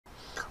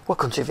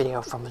Welcome to a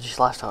video from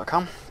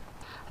MagicianLifestyle.com,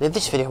 and in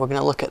this video we're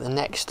going to look at the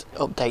next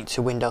update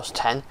to Windows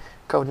 10,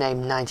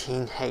 codenamed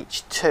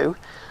 19H2,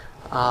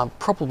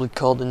 probably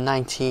called the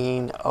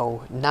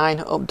 1909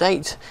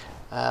 update,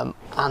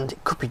 and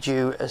it could be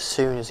due as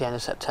soon as the end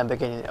of September,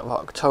 beginning of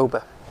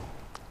October.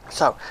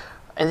 So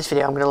in this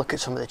video I'm going to look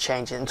at some of the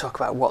changes and talk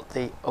about what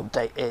the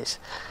update is.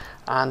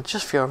 And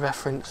just for your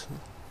reference,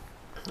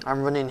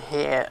 I'm running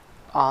here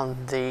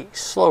on the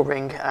slow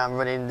ring. I'm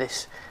running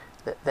this.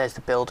 There's the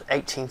build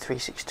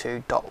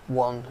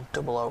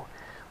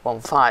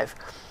 18362.10015.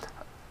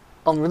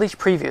 On release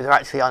preview they're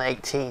actually on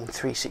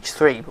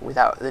 18363 but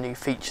without the new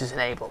features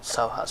enabled,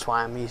 so that's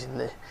why I'm using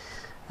the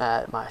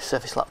my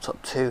Surface Laptop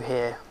 2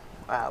 here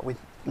with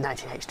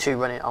 19H2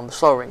 running on the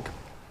slow ring.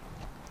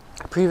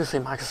 Previously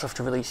Microsoft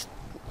released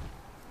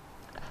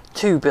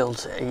 2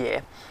 builds a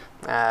year,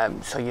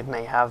 so you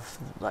may have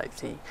like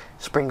the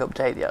spring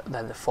update,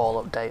 then the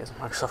fall update as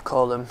Microsoft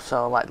call them.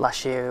 So like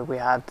last year we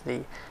had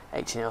the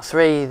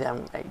 1803,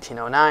 then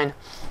 1809,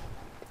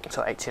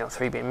 so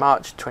 1803 being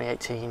March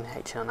 2018,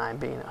 1809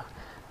 being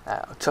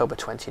October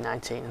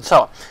 2019, and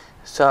so on.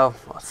 So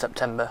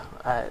September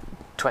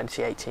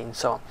 2018,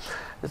 so on.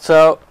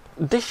 So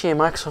this year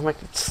Microsoft made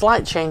a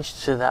slight change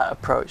to that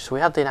approach. So we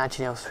had the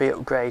 1903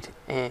 upgrade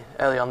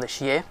early on this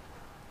year,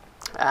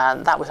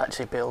 and that was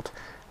actually build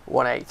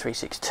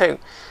 18362.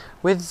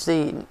 With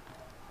the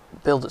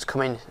build that's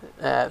coming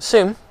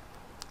soon,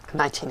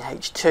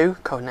 19H2,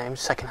 codenamed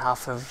second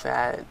half of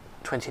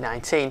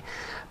 2019,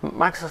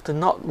 Microsoft are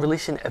not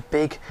releasing a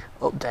big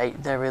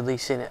update. They're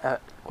releasing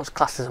what's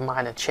classed as a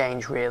minor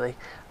change, really,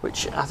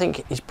 which I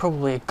think is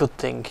probably a good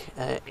thing.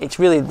 It's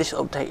really, this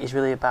update is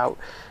really about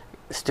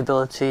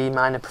stability,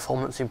 minor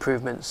performance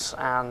improvements,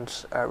 and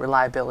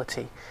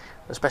reliability,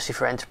 especially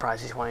for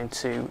enterprises wanting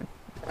to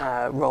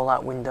roll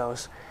out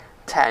Windows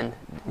 10.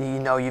 You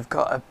know you've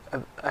got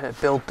a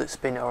build that's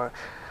been, or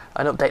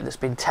an update that's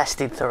been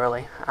tested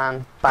thoroughly,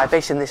 and by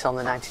basing this on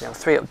the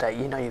 1903 update,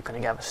 you know you're going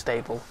to have a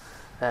stable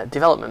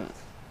development.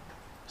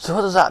 So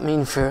what does that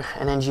mean for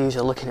an end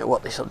user looking at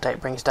what this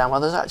update brings down? Well,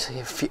 there's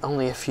actually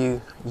only a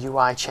few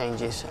UI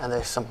changes, and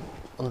there's some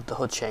under the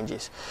hood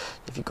changes.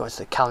 If you go into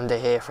the calendar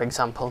here, for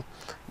example,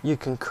 you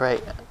can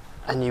create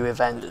a new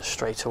event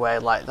straight away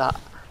like that,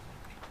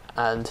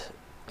 and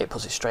it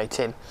puts it straight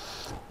in.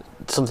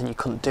 Something you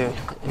couldn't do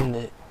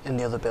in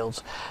the other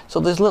builds. So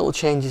there's little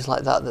changes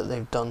like that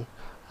they've done.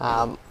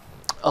 A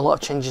lot of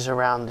changes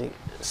around the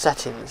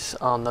settings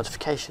on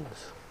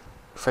notifications.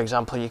 For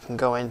example, you can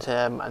go into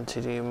and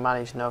to do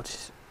manage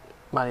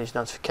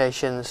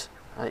notifications,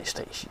 and it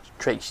takes you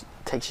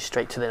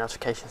straight to the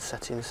notification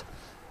settings.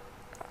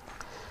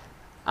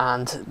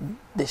 And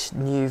this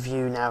new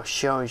view now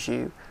shows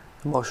you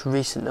the most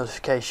recent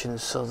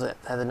notifications, so that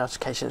they're the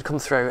notifications that come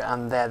through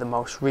and they're the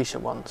most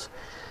recent ones.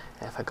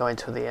 If I go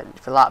into the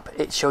app,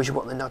 it shows you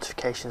what the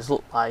notifications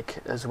look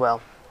like as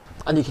well.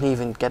 And you can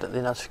even get at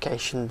the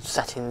notification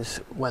settings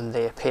when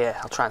they appear.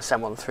 I'll try and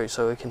send one through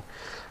so we can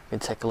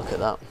take a look at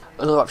that.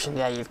 Another option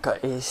there you've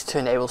got is to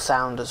enable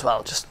sound as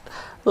well. Just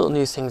little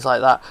new things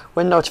like that.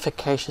 When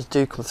notifications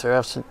do come through,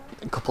 I've seen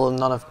a couple of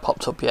none have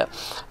popped up yet.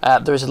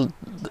 There is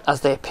as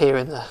they appear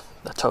in the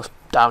toast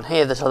down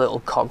here, there's a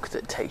little cog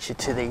that takes you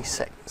to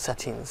these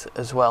settings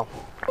as well.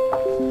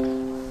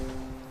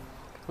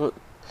 Look,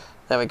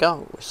 there we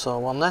go. We saw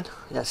one then.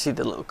 Yeah, see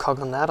the little cog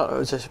on there. I don't know, it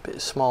was just a bit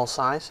small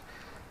size.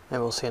 Maybe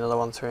we'll see another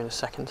one through in a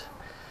second.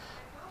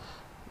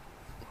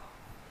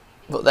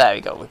 But there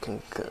we go, we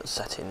can go to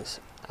settings,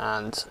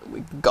 and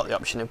we've got the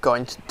option of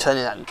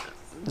turning that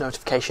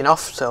notification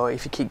off. So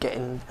if you keep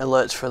getting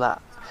alerts for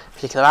that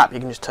particular app,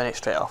 you can just turn it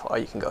straight off, or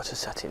you can go to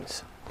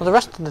settings. Well, the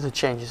rest of the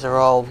changes are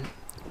all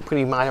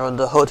pretty minor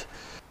under the hood.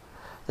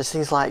 There's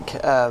things like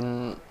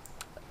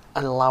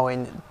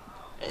allowing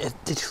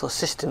digital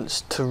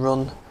assistants to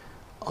run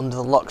under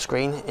the lock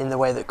screen in the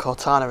way that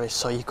Cortana is.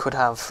 So you could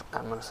have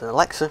Amazon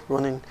Alexa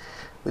running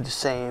with the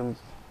same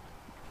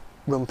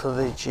run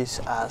privileges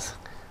as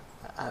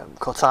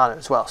Cortana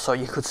as well. So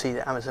you could see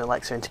that Amazon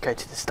Alexa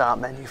integrated the start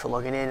menu for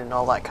logging in and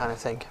all that kind of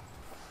thing.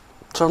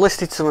 So I've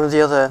listed some of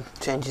the other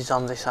changes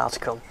on this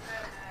article.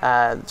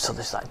 So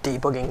there's like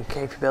debugging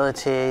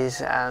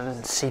capabilities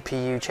and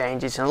CPU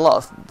changes, and a lot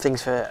of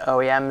things for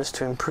OEMs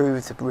to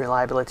improve the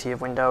reliability of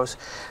Windows,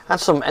 and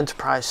some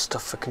enterprise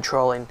stuff for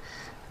controlling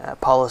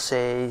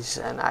policies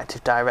and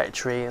Active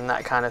Directory and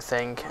that kind of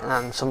thing,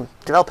 and some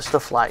developer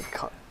stuff like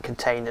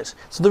containers.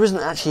 So there isn't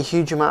actually a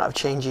huge amount of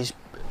changes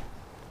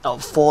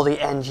for the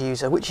end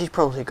user, which is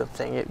probably a good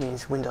thing. It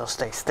means Windows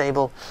stays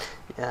stable.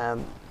 You're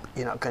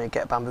not going to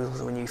get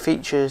bamboozled with new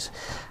features,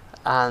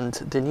 and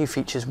the new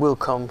features will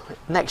come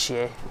next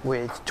year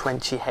with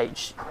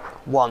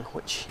 20H1,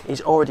 which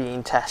is already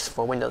in test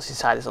for Windows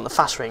Insiders on the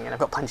Fast Ring, and I've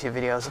got plenty of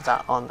videos of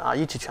that on our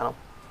YouTube channel.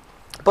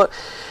 But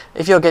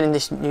if you're getting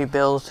this new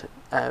build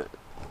as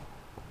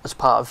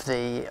part of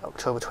the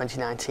October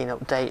 2019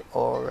 update,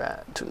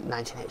 or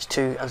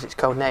 19H2 as it's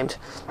codenamed,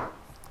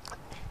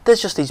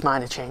 there's just these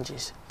minor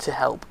changes to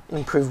help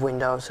improve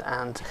Windows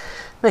and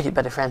make it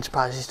better for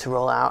enterprises to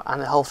roll out,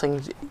 and the whole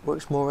thing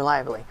works more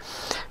reliably.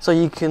 So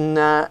you can,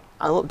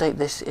 I'll update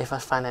this if I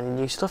find any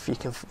new stuff. You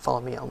can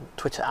follow me on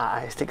Twitter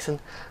at ISDixon,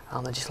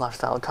 on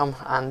thegislifestyle.com,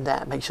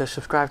 and make sure to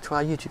subscribe to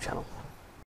our YouTube channel.